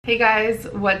Hey guys,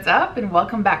 what's up and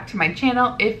welcome back to my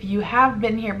channel if you have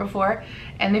been here before,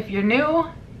 and if you're new,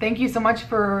 thank you so much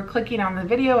for clicking on the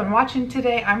video and watching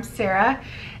today. I'm Sarah,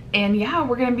 and yeah,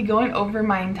 we're gonna be going over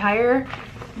my entire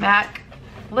MAC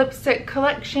lipstick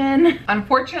collection.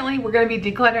 Unfortunately, we're gonna be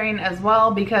decluttering as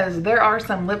well because there are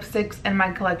some lipsticks in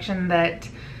my collection that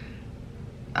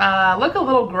look a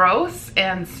little gross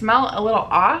and smell a little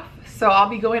off, so I'll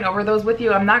be going over those with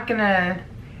you. I'm not gonna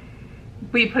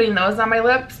be putting those on my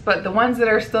lips, but the ones that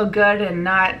are still good and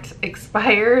not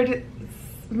expired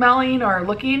smelling or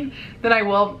looking, then I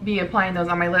will be applying those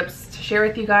on my lips to share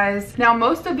with you guys. Now,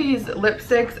 most of these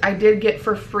lipsticks I did get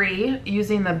for free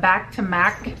using the Back to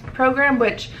MAC program,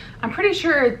 which I'm pretty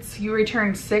sure it's you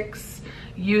return 6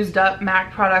 used up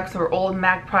MAC products or old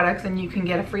MAC products and you can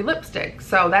get a free lipstick.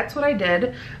 So that's what I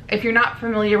did. If you're not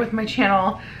familiar with my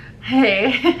channel,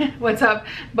 hey, what's up?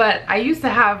 But I used to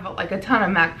have like a ton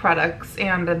of MAC products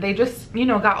and they just, you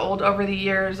know, got old over the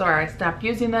years, or I stopped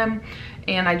using them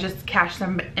and I just cashed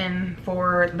them in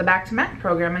for the Back to MAC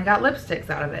program and got lipsticks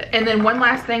out of it. And then one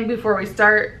last thing before we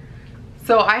start.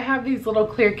 So I have these little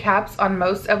clear caps on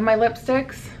most of my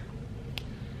lipsticks,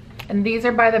 and these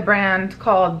are by the brand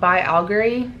called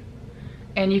Byalegory,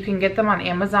 and you can get them on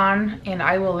Amazon and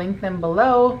I will link them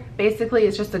below. Basically,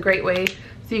 it's just a great way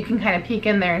so you can kind of peek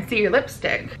in there and see your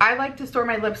lipstick. I like to store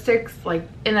my lipsticks like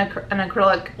in an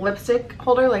acrylic lipstick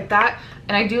holder like that,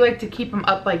 and I do like to keep them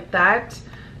up like that.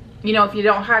 You know, if you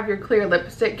don't have your clear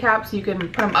lipstick caps, you can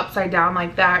put them upside down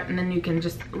like that, and then you can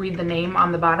just read the name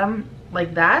on the bottom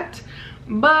like that.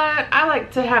 But I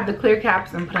like to have the clear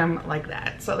caps and put them like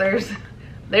that. So there's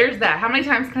that. How many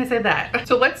times can I say that?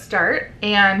 So let's start.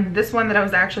 And this one that I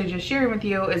was actually just sharing with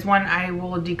you is one I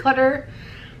will declutter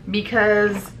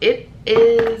because it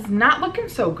is not looking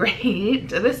so great.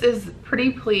 This is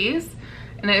Pretty Please,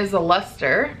 and it is a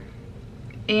luster,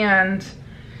 and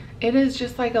it is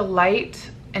just like a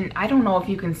light, and I don't know if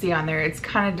you can see on there, it's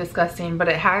kind of disgusting, but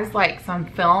it has like some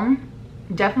film,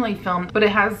 definitely film, but it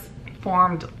has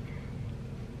formed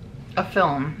a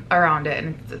film around it,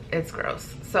 and it's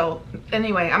gross. So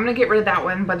anyway, I'm gonna get rid of that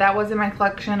one, but that was in my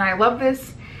collection. I love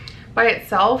this by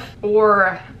itself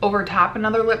or over top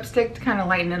another lipstick to kind of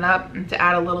lighten it up and to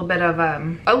add a little bit of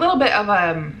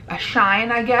a shine,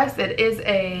 I guess. It is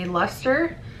a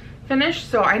luster finish,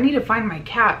 so I need to find my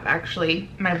cap, actually,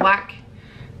 my black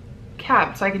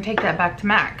cap, so I can take that back to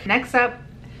MAC. Next up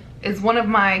is one of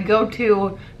my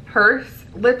go-to purse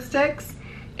lipsticks,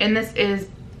 and this is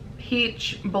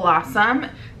Peach Blossom.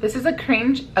 This is a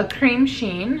cream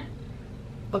sheen,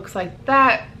 looks like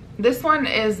that. This one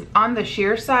is on the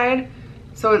sheer side,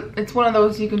 so it's one of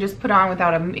those you can just put on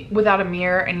without a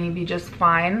mirror and you'd be just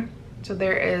fine. So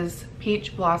there is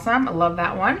Peach Blossom. I love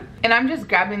that one. And I'm just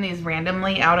grabbing these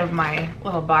randomly out of my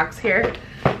little box here.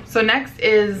 So next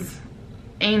is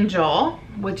Angel,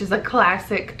 which is a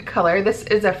classic color. This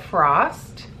is a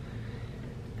frost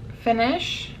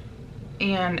finish,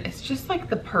 and it's just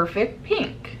like the perfect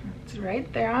pink. It's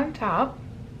right there on top.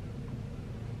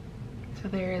 So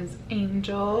there is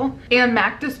Angel. And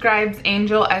MAC describes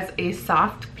Angel as a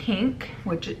soft pink,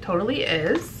 which it totally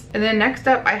is. And then next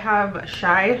up I have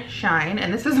Shy Shine,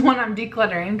 and this is one I'm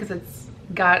decluttering because it's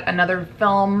got another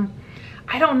film.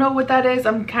 I don't know what that is.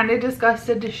 I'm kind of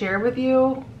disgusted to share with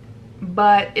you,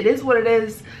 but it is what it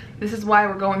is. This is why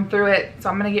we're going through it. So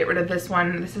I'm gonna get rid of this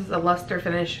one. This is a luster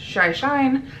finish Shy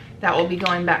Shine. That will be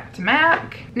going back to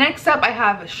MAC. Next up I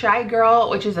have Shy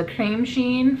Girl, which is a cream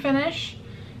sheen finish.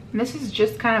 And this is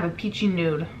just kind of a peachy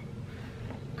nude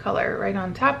color right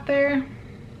on top there.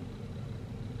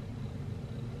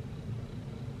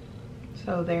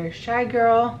 So there's Shy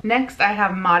Girl. Next I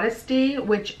have Modesty,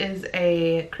 which is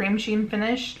a cream sheen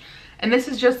finish. And this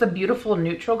is just a beautiful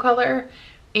neutral color.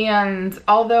 And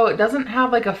although it doesn't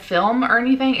have like a film or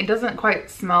anything, it doesn't quite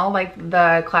smell like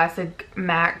the classic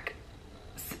MAC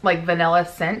like vanilla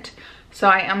scent. So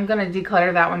I am gonna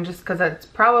declutter that one just because it's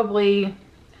probably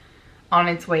on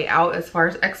its way out as far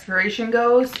as expiration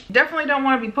goes. Definitely don't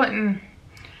want to be putting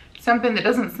something that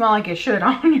doesn't smell like it should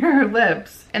on your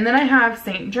lips. And then I have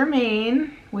Saint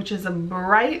Germain, which is a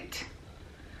bright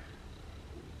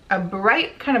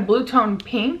kind of blue tone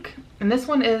pink, and this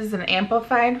one is an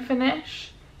amplified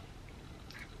finish.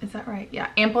 Is that right? Yeah,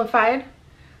 amplified.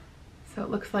 So it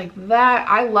looks like that.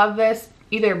 I love this.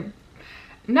 Either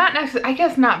not necessarily, I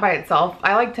guess not by itself.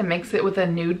 I like to mix it with a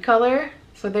nude color.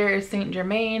 So there is Saint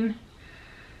Germain.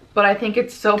 But I think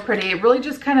it's so pretty. It really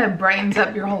just kind of brightens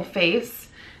up your whole face.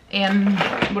 And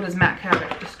what does MAC have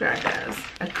it described as?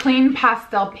 A clean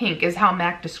pastel pink is how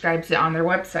MAC describes it on their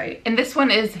website. And this one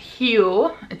is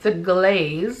Hue. It's a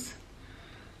glaze.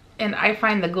 and I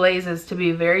find the glazes to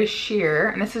be very sheer,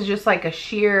 and this is just like a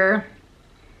sheer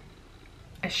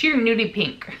nudie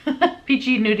pink.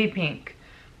 Peachy nudie pink,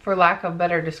 for lack of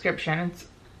better description. It's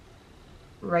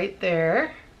right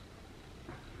there.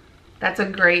 That's a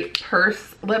great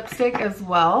purse lipstick as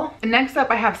well. And next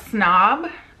up I have Snob,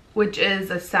 which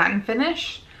is a satin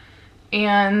finish,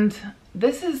 and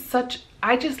this is such,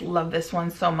 I just love this one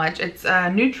so much. It's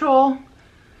a neutral,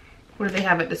 what do they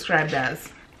have it described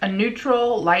as? A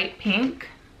neutral light pink,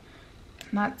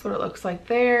 and that's what it looks like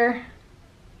there.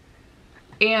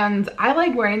 And I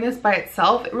like wearing this by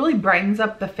itself. It really brightens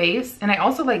up the face, and I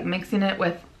also like mixing it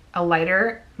with a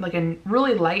lighter, like a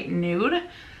really light nude,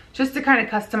 just to kind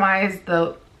of customize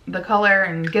the color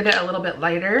and get it a little bit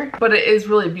lighter. But it is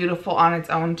really beautiful on its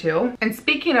own too. And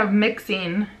speaking of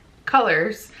mixing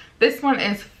colors, this one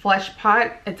is Flesh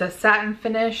Pot. It's a satin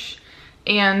finish,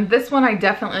 and this one I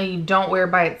definitely don't wear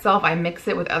by itself. I mix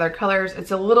it with other colors.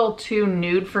 It's a little too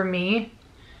nude for me.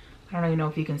 I don't even know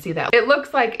if you can see that. It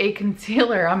looks like a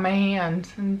concealer on my hand,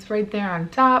 and it's right there on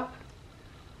top.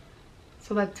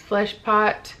 So that's Flesh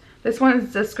Pot. This one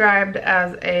is described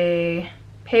as a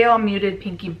pale muted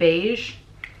pinky beige.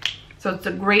 So it's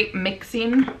a great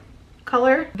mixing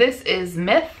color. This is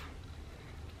Myth,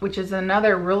 which is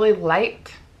another really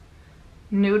light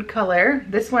nude color.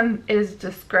 This one is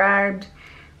described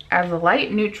as a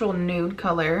light neutral nude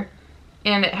color,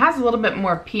 and it has a little bit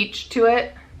more peach to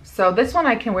it. So this one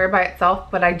I can wear by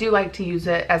itself, but I do like to use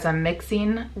it as a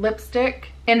mixing lipstick.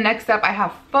 And next up I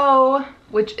have Faux,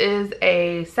 which is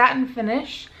a satin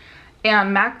finish,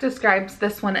 and MAC describes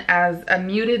this one as a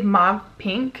muted mauve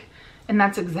pink, and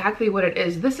that's exactly what it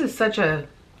is. This is such a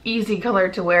easy color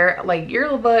to wear, like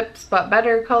your lips but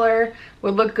better color,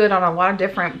 would look good on a lot of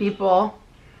different people.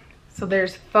 So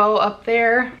there's Faux up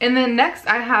there. And then next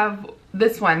I have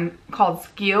this one called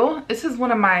Skew. This is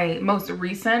one of my most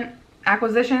recent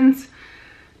acquisitions.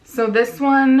 So this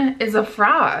one is a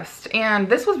frost, and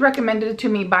this was recommended to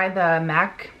me by the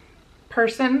MAC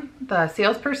person, the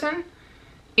salesperson,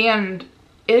 and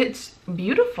it's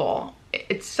beautiful.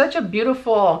 It's such a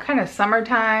beautiful kind of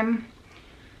summertime.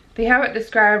 They have it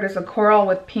described as a coral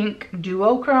with pink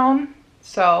duochrome.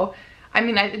 So I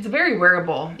mean, it's very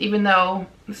wearable, even though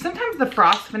sometimes the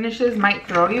frost finishes might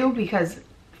throw you because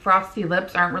frosty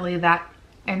lips aren't really that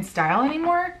in style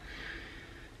anymore.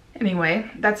 Anyway,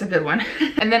 that's a good one.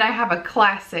 And then I have a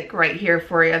classic right here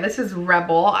for you. This is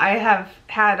Rebel. I have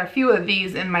had a few of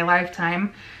these in my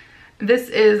lifetime. This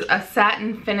is a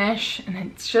satin finish, and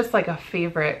it's just like a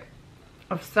favorite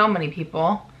of so many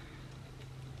people.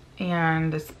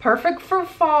 And it's perfect for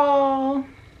fall.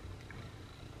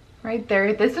 Right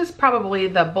there. This is probably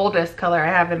the boldest color I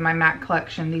have in my MAC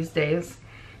collection these days.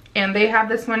 And they have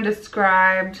this one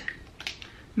described,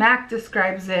 MAC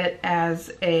describes it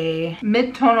as a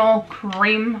mid-tonal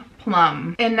cream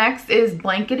plum. And next is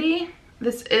Blankety.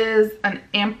 This is an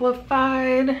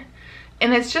amplified,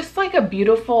 and it's just like a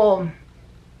beautiful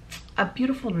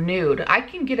nude. I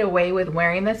can get away with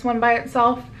wearing this one by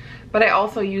itself, but I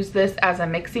also use this as a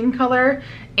mixing color,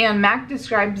 and MAC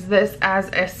describes this as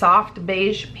a soft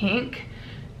beige pink.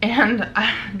 And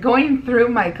going through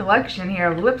my collection here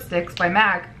of lipsticks by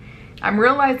MAC, I'm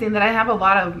realizing that I have a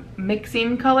lot of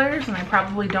mixing colors, and I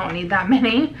probably don't need that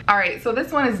many. All right, so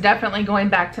this one is definitely going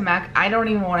back to MAC. I don't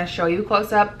even want to show you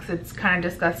close up because it's kind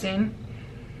of disgusting.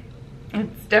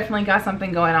 It's definitely got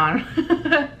something going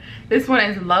on. This one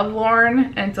is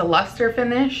Lovelorn, and it's a luster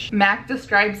finish. MAC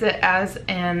describes it as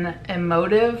an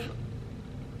emotive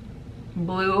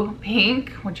blue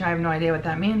pink, which I have no idea what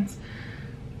that means.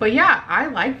 But yeah, I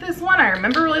like this one. I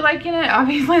remember really liking it.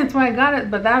 Obviously that's why I got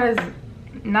it, but that is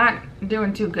not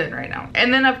doing too good right now.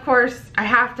 And then of course I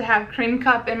have to have Cream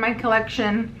Cup in my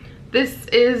collection. This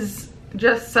is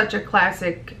just such a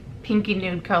classic pinky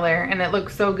nude color, and it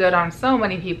looks so good on so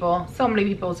many people, so many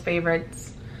people's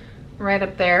favorites, right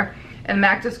up there. And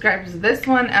MAC describes this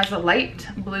one as a light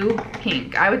blue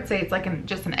pink. I would say it's like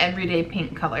just an everyday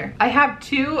pink color. I have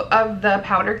two of the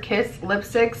Powder Kiss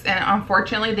lipsticks, and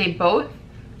unfortunately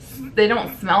they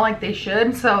don't smell like they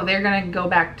should, so they're gonna go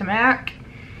back to MAC.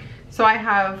 So I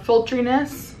have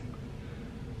Sultriness,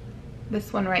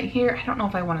 this one right here. I don't know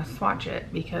if I want to swatch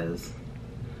it, because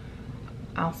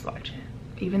I'll swatch it.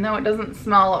 Even though it doesn't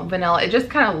smell vanilla, it just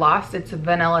kind of lost its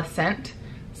vanilla scent.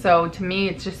 So to me,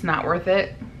 it's just not worth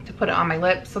it to put it on my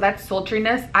lips. So that's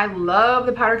Sultriness. I love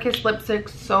the Powder Kiss lipsticks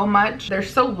so much. They're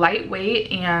so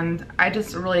lightweight, and I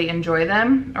just really enjoy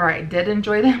them, or I did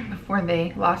enjoy them before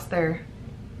they lost their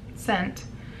scent.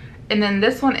 And then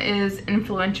this one is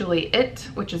Influentially It,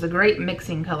 which is a great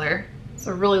mixing color. It's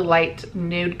a really light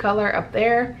nude color up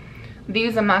there.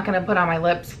 These I'm not gonna put on my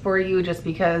lips for you just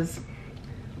because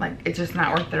like it's just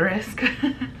not worth the risk.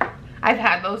 I've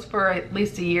had those for at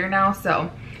least a year now,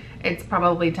 so it's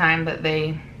probably time that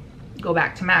they go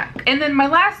back to MAC. And then my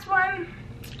last one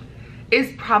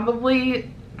is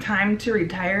probably time to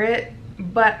retire it,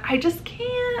 but I just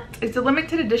can't. It's a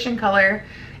limited edition color,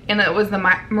 and it was the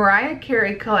Mariah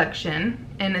Carey collection,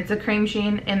 and it's a cream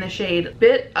sheen in the shade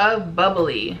Bit of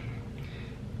Bubbly.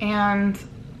 And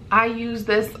I use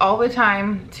this all the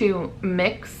time to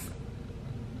mix.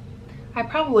 I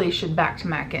probably should back to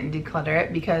MAC it and declutter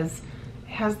it because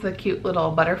it has the cute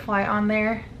little butterfly on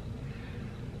there.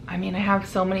 I mean, I have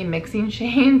so many mixing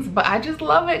shades, but I just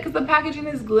love it because the packaging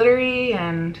is glittery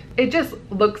and it just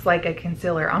looks like a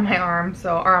concealer on my arm,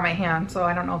 or on my hand. So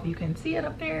I don't know if you can see it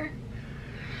up there.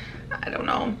 I don't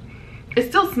know. It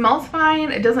still smells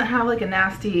fine. It doesn't have like a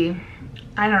nasty,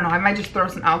 I don't know, I might just throw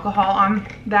some alcohol on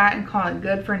that and call it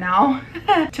good for now.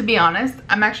 To be honest,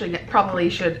 I'm actually probably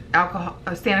should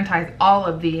sanitize all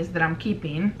of these that I'm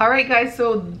keeping. All right guys,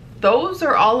 so those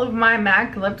are all of my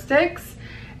MAC lipsticks,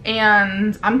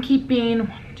 and I'm keeping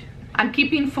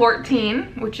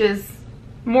 14, which is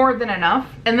more than enough.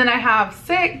 And then I have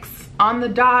 6 on the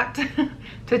dot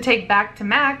to take back to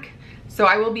MAC. So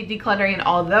I will be decluttering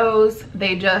all those.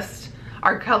 They just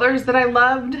are colors that I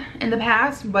loved in the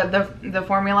past, but the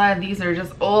formula, these are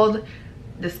just old,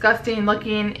 disgusting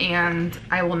looking, and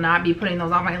I will not be putting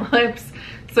those on my lips.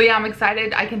 So yeah, I'm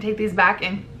excited I can take these back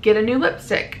and get a new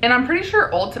lipstick. And I'm pretty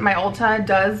sure my Ulta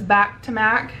does back to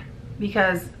MAC,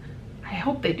 because I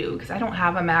hope they do, because I don't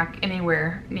have a MAC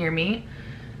anywhere near me.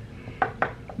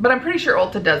 But I'm pretty sure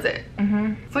Ulta does it.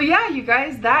 So yeah, you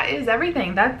guys, that is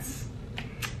everything. That's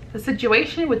the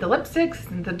situation with the lipsticks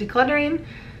and the decluttering.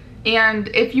 And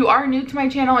if you are new to my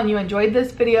channel and you enjoyed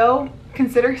this video,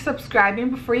 consider subscribing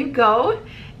before you go.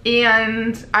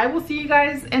 And I will see you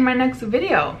guys in my next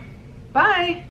video. Bye.